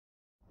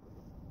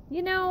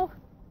You know,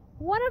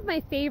 one of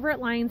my favorite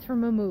lines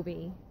from a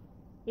movie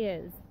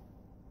is,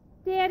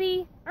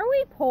 "Daddy, are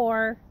we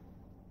poor?"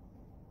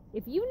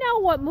 If you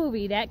know what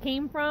movie that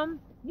came from,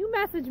 you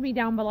message me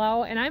down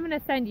below and I'm going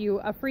to send you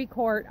a free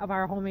quart of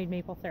our homemade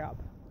maple syrup.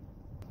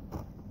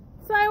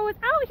 So I was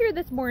out here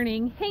this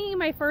morning hanging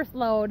my first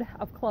load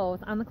of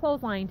clothes on the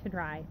clothesline to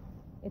dry.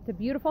 It's a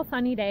beautiful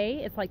sunny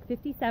day. It's like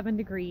 57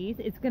 degrees.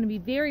 It's going to be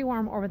very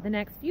warm over the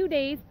next few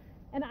days,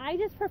 and I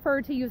just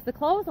prefer to use the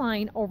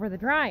clothesline over the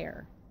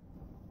dryer.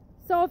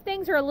 So if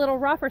things are a little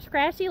rough or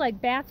scratchy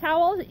like bath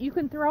towels, you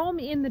can throw them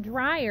in the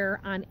dryer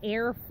on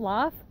air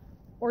fluff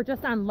or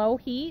just on low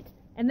heat,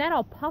 and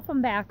that'll puff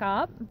them back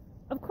up.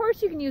 Of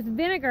course, you can use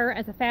vinegar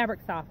as a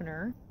fabric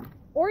softener,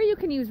 or you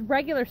can use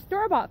regular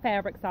store-bought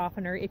fabric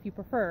softener if you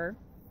prefer.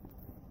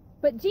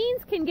 But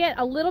jeans can get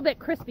a little bit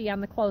crispy on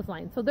the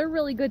clothesline, so they're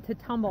really good to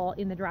tumble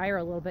in the dryer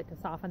a little bit to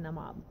soften them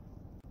up.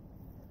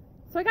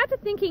 So I got to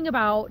thinking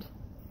about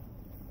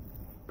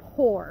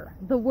poor,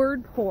 the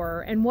word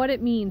poor, and what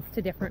it means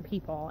to different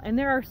people. And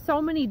there are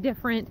so many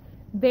different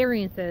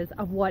variances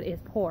of what is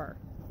poor.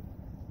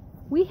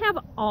 We have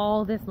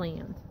all this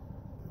land.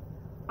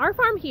 Our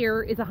farm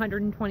here is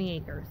 120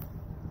 acres.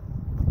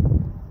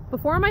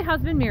 Before my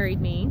husband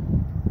married me,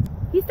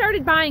 he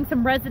started buying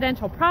some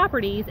residential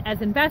properties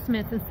as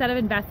investments instead of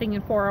investing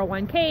in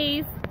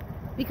 401ks,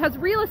 because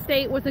real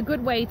estate was a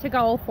good way to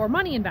go for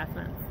money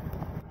investments.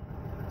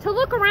 To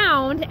look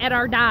around at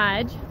our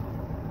Dodge,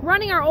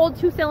 running our old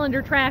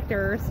 2-cylinder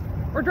tractors,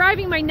 or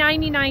driving my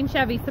 99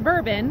 Chevy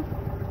Suburban,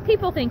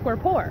 people think we're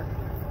poor.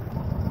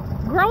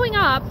 Growing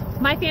up,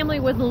 my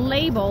family was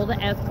labeled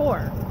as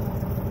poor.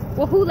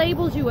 Well, who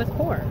labels you as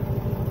poor?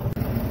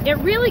 It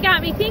really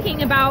got me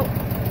thinking about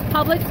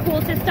public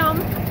school system,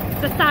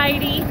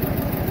 society,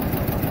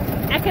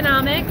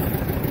 economics.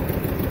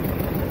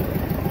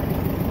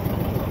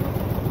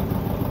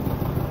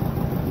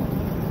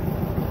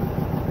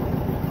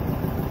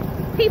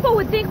 People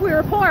would think we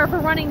were poor for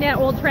running that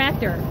old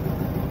tractor.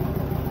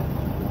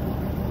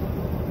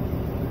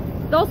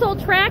 Those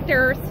old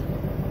tractors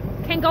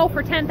can go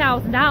for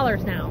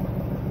 $10,000 now.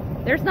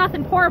 There's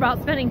nothing poor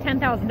about spending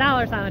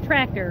 $10,000 on a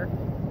tractor.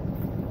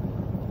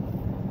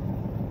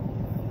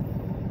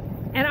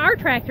 And our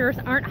tractors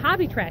aren't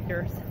hobby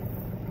tractors.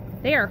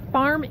 They are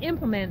farm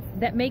implements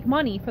that make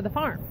money for the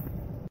farm.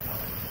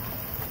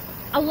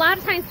 A lot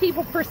of times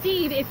people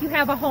perceive if you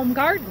have a home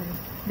garden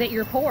that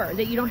you're poor,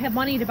 that you don't have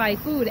money to buy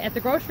food at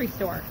the grocery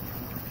store.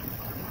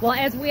 Well,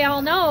 as we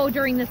all know,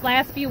 during this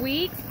last few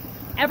weeks,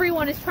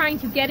 everyone is trying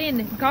to get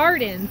in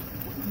gardens,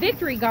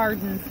 victory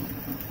gardens,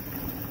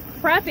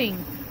 prepping,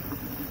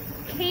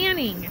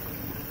 canning,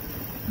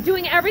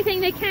 doing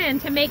everything they can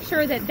to make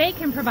sure that they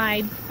can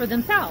provide for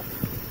themselves.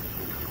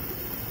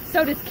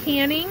 So does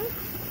canning,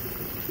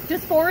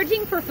 does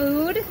foraging for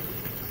food,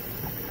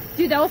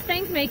 do those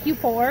things make you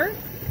poor?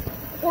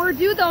 Or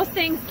do those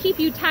things keep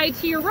you tied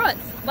to your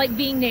roots, like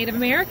being Native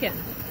American?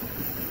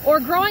 Or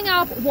growing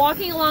up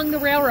walking along the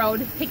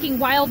railroad picking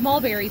wild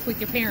mulberries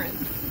with your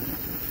parents?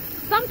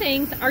 Some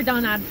things are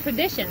done out of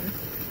tradition.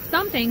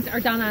 Some things are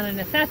done out of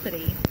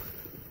necessity.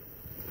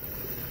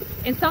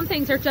 And some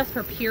things are just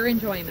for pure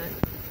enjoyment.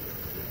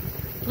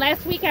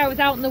 Last week I was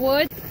out in the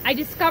woods. I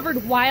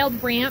discovered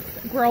wild ramps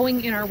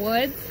growing in our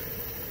woods.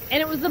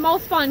 And it was the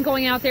most fun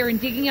going out there and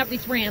digging up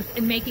these ramps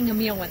and making a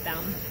meal with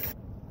them.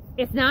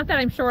 It's not that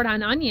I'm short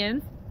on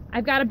onions.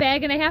 I've got a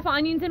bag and a half of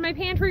onions in my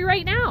pantry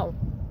right now.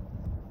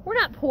 We're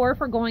not poor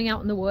for going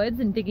out in the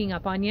woods and digging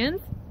up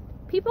onions.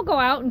 People go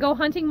out and go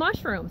hunting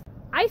mushrooms.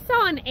 I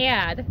saw an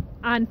ad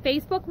on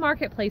Facebook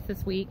Marketplace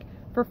this week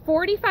for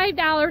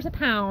 $45 a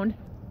pound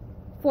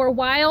for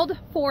wild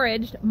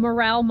foraged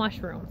morel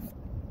mushrooms.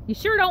 You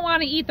sure don't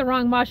want to eat the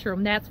wrong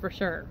mushroom, that's for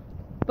sure.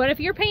 But if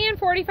you're paying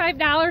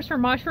 $45 for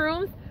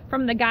mushrooms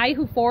from the guy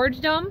who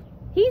foraged them,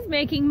 he's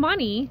making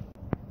money,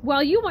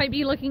 while you might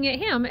be looking at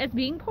him as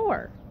being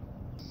poor.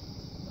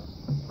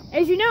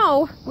 As you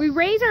know, we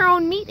raise our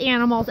own meat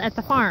animals at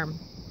the farm.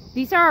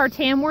 These are our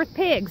Tamworth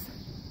pigs.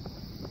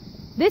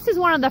 This is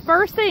one of the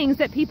first things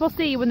that people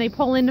see when they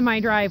pull into my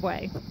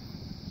driveway.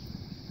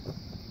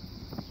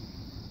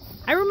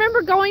 I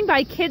remember going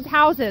by kids'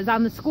 houses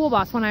on the school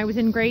bus when I was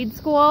in grade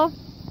school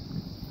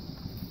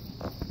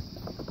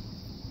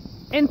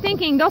and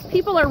thinking, those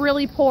people are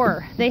really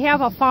poor. They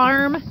have a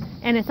farm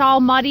and it's all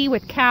muddy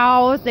with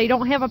cows. They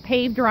don't have a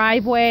paved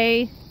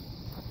driveway.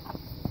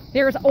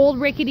 There's old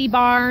rickety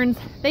barns.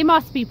 They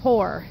must be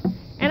poor.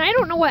 And I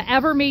don't know what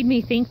ever made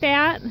me think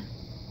that,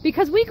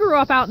 because we grew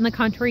up out in the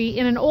country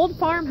in an old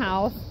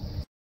farmhouse.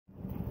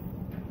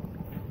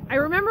 I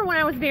remember when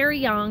I was very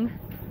young,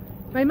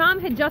 my mom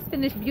had just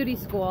finished beauty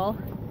school,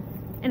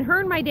 and her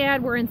and my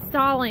dad were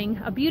installing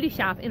a beauty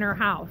shop in our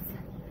house.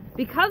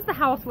 Because the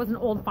house was an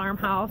old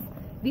farmhouse,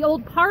 the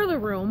old parlor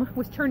room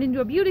was turned into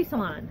a beauty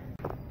salon.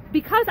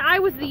 Because I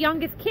was the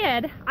youngest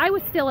kid, I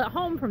was still at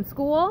home from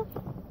school,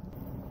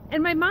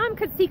 and my mom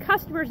could see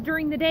customers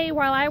during the day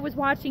while I was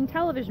watching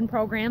television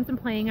programs and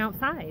playing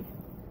outside.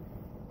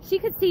 She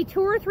could see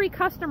 2 or 3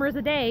 customers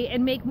a day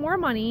and make more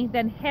money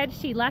than had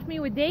she left me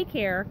with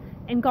daycare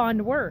and gone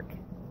to work.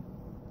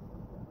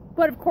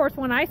 But of course,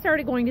 when I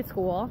started going to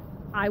school,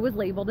 I was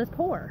labeled as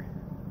poor.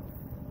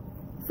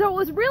 So it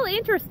was really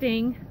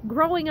interesting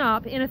growing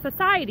up in a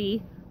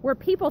society where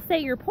people say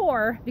you're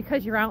poor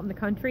because you're out in the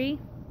country.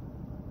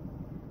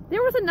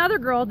 There was another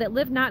girl that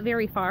lived not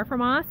very far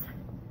from us.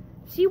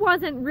 She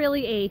wasn't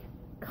really a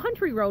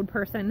country road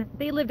person.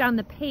 They lived on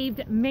the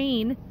paved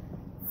main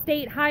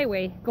state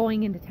highway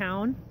going into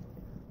town.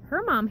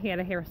 Her mom had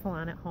a hair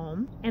salon at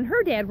home, and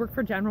her dad worked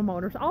for General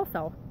Motors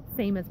also,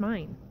 same as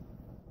mine.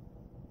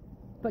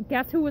 But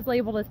guess who was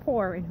labeled as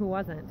poor and who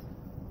wasn't?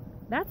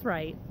 That's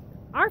right,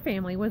 our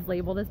family was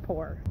labeled as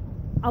poor.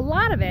 A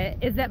lot of it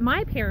is that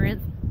my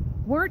parents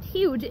weren't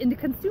huge into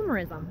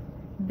consumerism.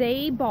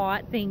 They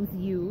bought things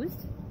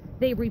used,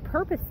 they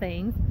repurposed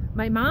things.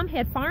 My mom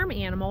had farm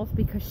animals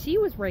because she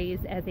was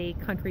raised as a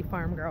country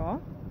farm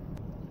girl.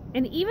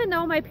 And even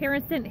though my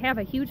parents didn't have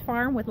a huge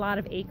farm with a lot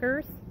of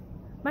acres,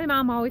 my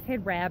mom always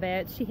had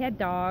rabbits, she had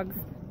dogs.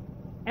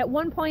 At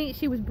one point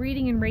she was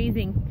breeding and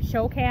raising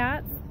show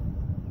cats.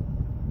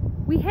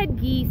 We had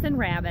geese and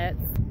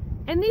rabbits.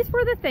 And these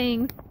were the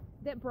things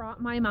that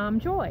brought my mom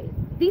joy.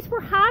 These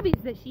were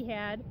hobbies that she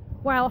had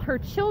while her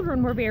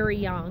children were very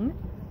young,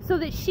 so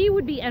that she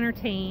would be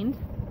entertained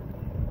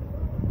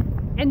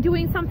and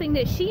doing something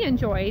that she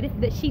enjoyed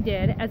that she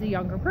did as a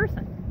younger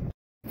person.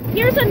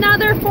 Here's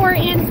another for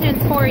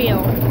instance for you.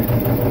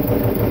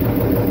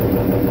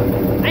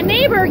 A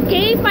neighbor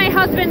gave my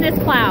husband this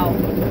plow.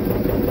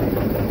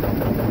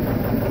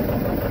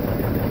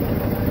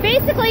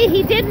 Basically,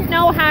 he didn't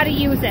know how to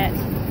use it.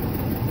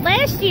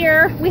 Last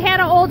year, we had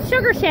an old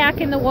sugar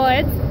shack in the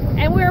woods,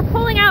 and we were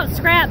pulling out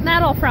scrap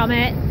metal from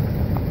it.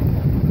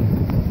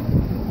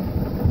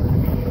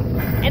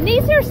 And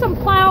these are some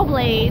plow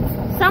blades.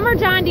 Some are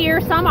John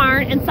Deere, some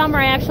aren't, and some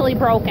are actually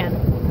broken.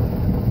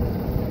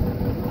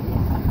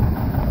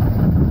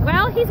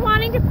 Well, he's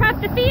wanting to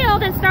prep the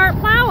field and start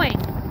plowing.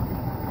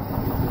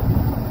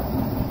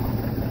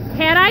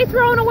 Had I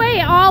thrown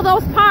away all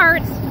those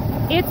parts,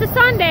 it's a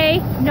Sunday,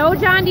 no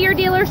John Deere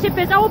dealership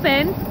is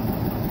open.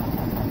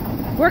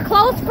 We're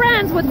close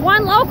friends with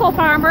one local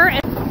farmer,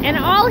 and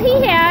all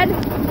he had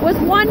was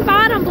one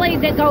bottom blade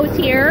that goes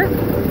here,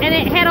 and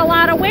it had a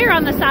lot of wear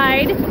on the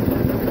side.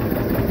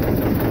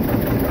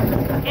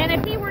 And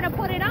if he were to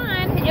put it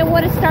on, it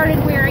would have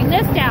started wearing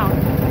this down.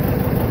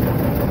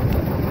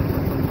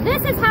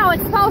 This is how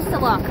it's supposed to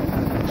look.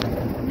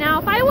 Now,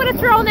 if I would have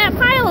thrown that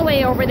pile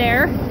away over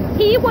there,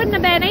 he wouldn't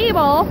have been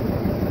able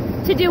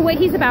to do what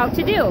he's about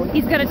to do.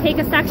 He's going to take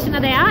a section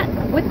of that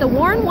with the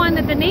worn one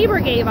that the neighbor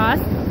gave us,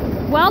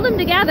 weld them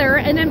together,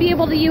 and then be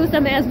able to use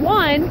them as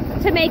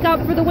one to make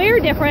up for the wear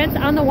difference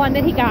on the one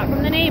that he got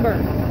from the neighbor.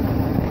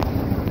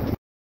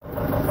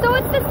 So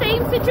it's the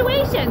same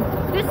situation.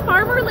 This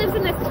farmer lives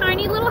in this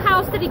tiny little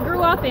house that he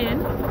grew up in.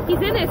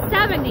 He's in his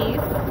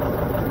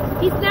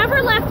 70s. He's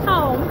never left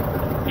home,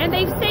 and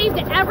they've saved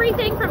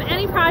everything from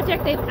any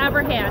project they've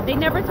ever had. They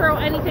never throw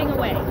anything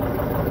away.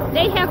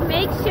 They have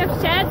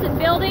makeshift sheds and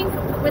buildings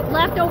with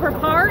leftover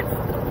parts,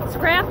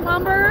 scrap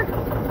lumber,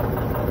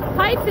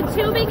 pipes and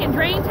tubing and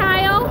drain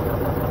tile.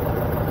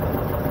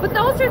 But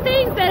those are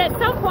things that at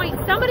some point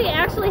somebody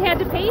actually had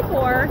to pay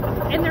for,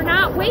 and they're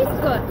not waste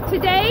goods.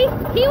 Today,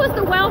 he was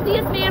the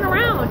wealthiest man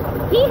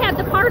around. He had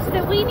the parts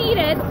that we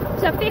needed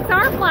to fix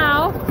our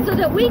plow so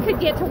that we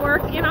could get to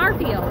work in our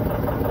field.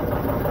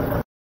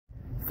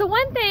 So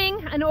one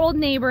thing an old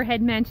neighbor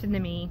had mentioned to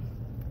me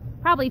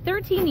probably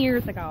 13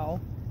 years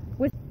ago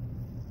was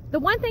the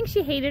one thing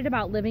she hated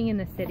about living in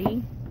the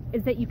city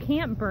is that you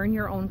can't burn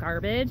your own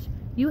garbage.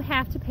 You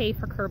have to pay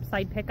for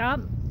curbside pickup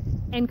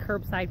and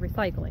curbside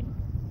recycling.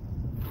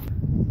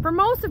 For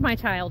most of my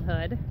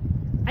childhood,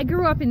 I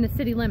grew up in the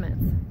city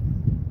limits.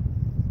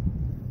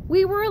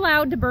 We were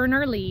allowed to burn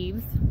our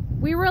leaves.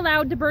 We were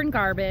allowed to burn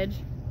garbage.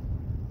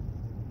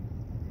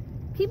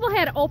 People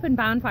had open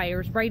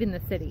bonfires right in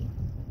the city.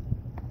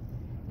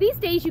 These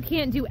days you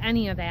can't do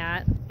any of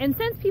that. And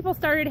since people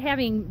started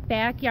having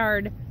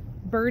backyard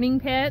burning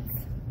pits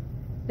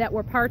that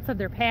were parts of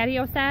their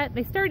patio set,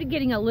 they started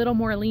getting a little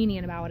more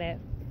lenient about it.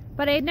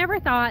 But I had never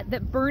thought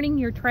that burning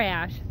your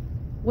trash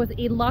was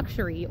a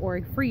luxury or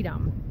a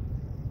freedom.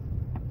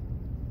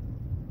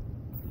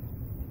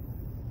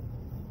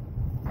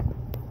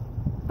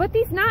 But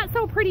these not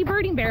so pretty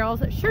burning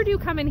barrels sure do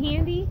come in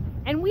handy,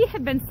 and we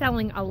have been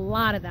selling a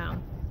lot of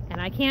them. And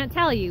I can't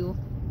tell you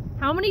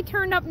how many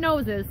turned up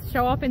noses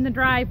show up in the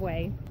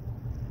driveway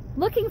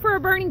looking for a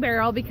burning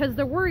barrel because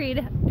they're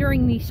worried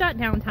during these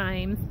shutdown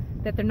times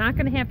that they're not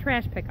going to have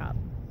trash pickup.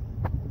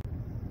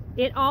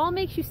 It all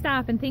makes you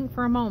stop and think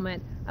for a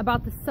moment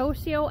about the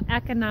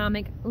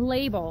socioeconomic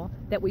label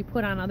that we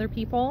put on other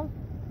people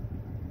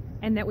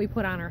and that we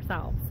put on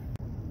ourselves.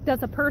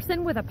 Does a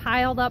person with a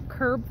piled up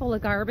curb full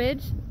of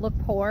garbage look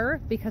poor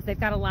because they've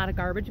got a lot of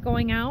garbage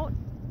going out?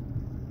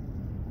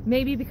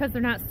 Maybe because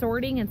they're not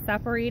sorting and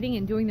separating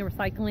and doing the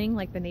recycling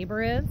like the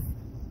neighbor is?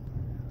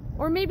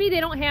 Or maybe they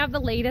don't have the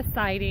latest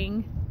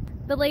siding,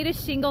 the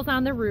latest shingles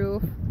on the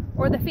roof,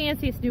 or the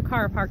fanciest new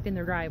car parked in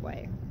their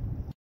driveway.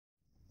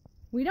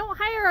 We don't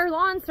hire our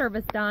lawn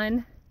service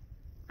done.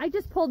 I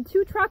just pulled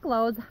 2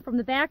 truckloads from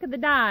the back of the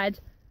Dodge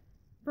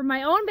from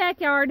my own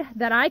backyard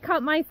that I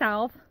cut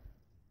myself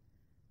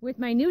with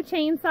my new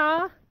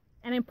chainsaw,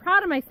 and I'm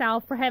proud of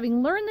myself for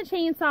having learned the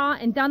chainsaw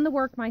and done the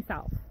work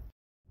myself.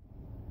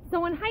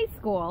 So in high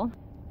school,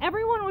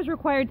 everyone was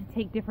required to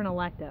take different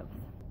electives.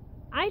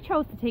 I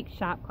chose to take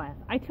shop class.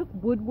 I took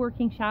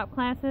woodworking shop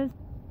classes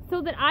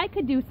so that I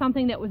could do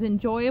something that was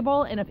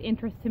enjoyable and of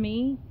interest to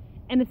me,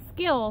 and a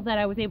skill that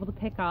I was able to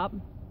pick up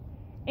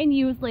and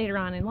use later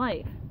on in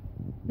life.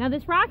 Now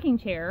this rocking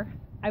chair,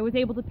 I was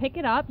able to pick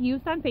it up,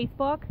 used on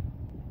Facebook.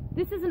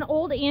 This is an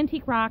old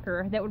antique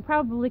rocker that would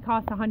probably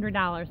cost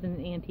 $100 in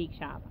an antique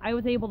shop. I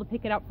was able to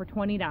pick it up for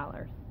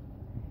 $20.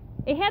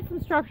 It had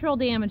some structural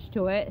damage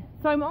to it,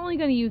 so I'm only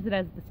going to use it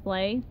as a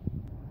display.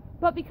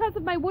 But because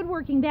of my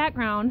woodworking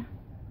background,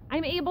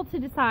 I'm able to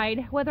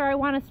decide whether I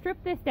want to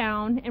strip this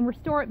down and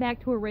restore it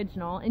back to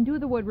original and do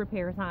the wood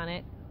repairs on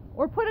it,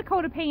 or put a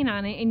coat of paint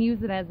on it and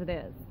use it as it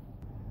is.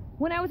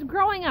 When I was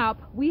growing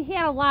up, we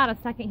had a lot of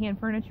secondhand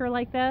furniture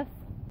like this,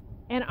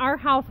 and our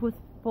house was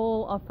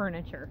full of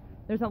furniture.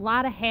 There's a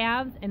lot of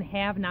haves and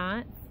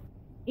have-nots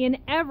in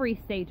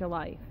every stage of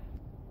life,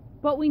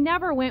 but we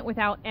never went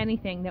without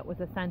anything that was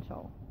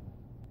essential.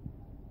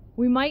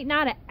 We might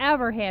not have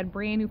ever had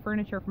brand new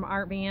furniture from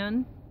Art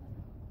Van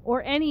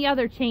or any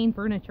other chain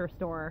furniture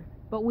store,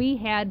 but we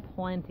had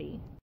plenty.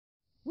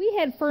 We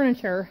had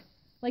furniture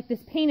like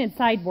this painted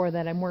sideboard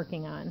that I'm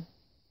working on.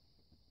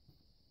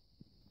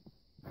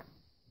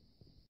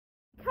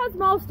 Because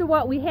most of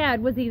what we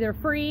had was either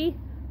free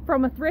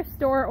from a thrift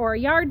store or a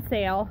yard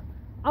sale,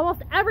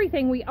 almost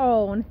everything we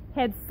own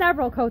had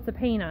several coats of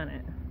paint on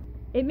it.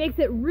 It makes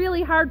it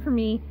really hard for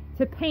me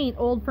to paint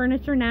old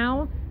furniture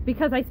now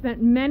because I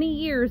spent many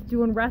years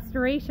doing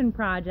restoration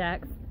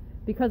projects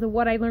because of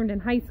what I learned in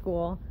high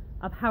school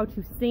of how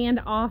to sand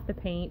off the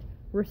paint,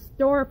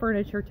 restore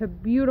furniture to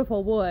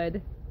beautiful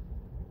wood,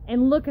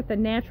 and look at the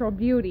natural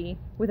beauty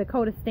with a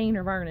coat of stain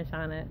or varnish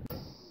on it.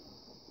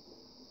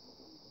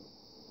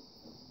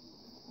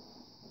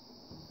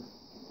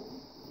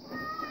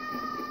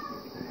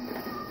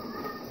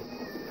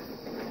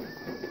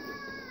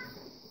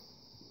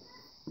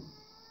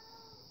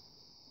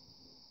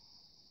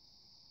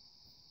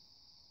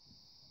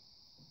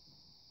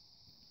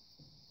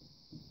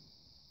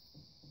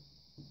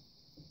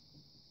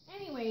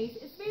 Anyways,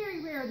 it's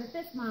very rare that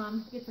this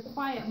mom gets a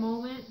quiet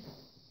moment,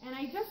 and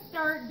I just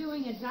start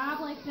doing a job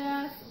like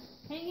this,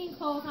 hanging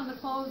clothes on the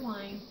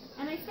clothesline,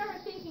 and I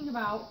start thinking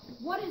about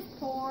what is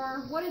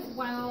poor, what is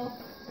wealth,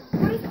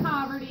 what is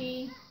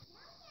poverty.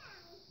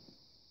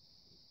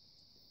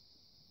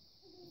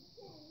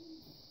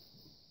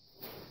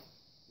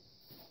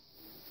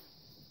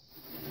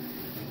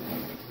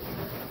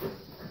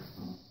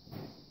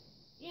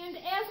 And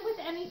as with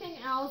anything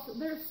else,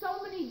 there's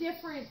so many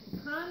different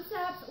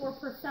concepts or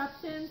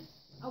perceptions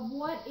of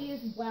what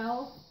is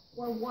wealth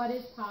or what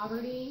is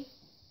poverty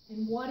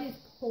and what is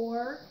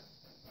poor.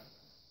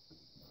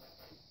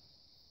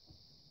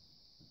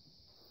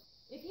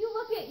 If you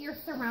look at your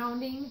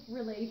surrounding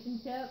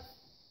relationships,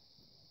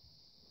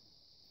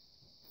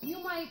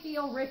 you might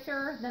feel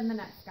richer than the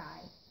next guy.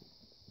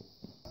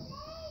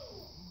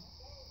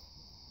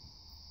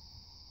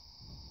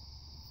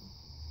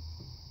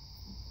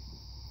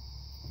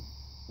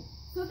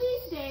 So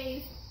these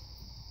days,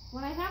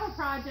 when I have a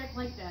project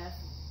like this,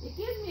 it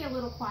gives me a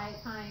little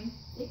quiet time.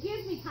 It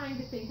gives me time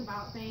to think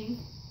about things,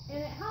 and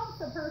it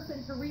helps a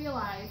person to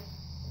realize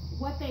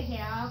what they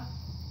have.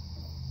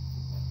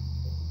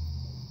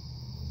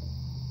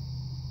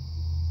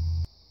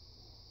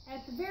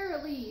 At the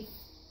very least,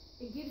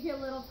 it gives you a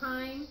little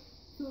time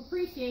to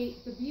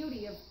appreciate the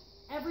beauty of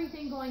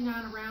everything going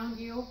on around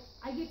you.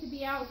 I get to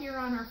be out here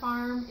on our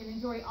farm and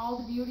enjoy all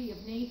the beauty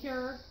of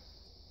nature,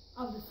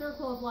 of the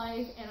circle of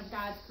life, and of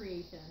God's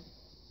creation.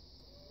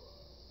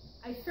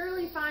 I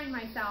surely find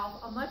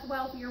myself a much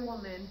wealthier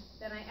woman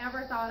than I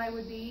ever thought I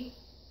would be,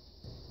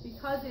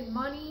 because in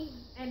money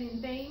and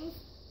in things,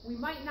 we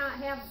might not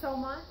have so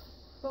much,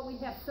 but we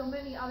have so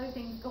many other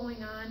things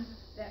going on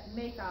that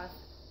make us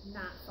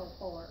not so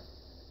poor.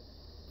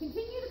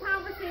 Continue the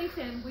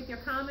conversation with your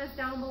comments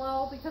down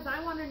below, because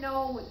I want to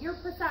know what your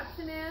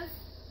perception is,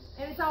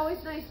 and it's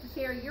always nice to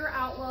share your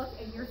outlook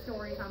and your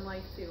stories on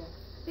life too.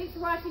 Thanks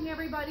for watching,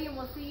 everybody, and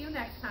we'll see you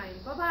next time.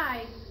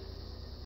 Bye-bye.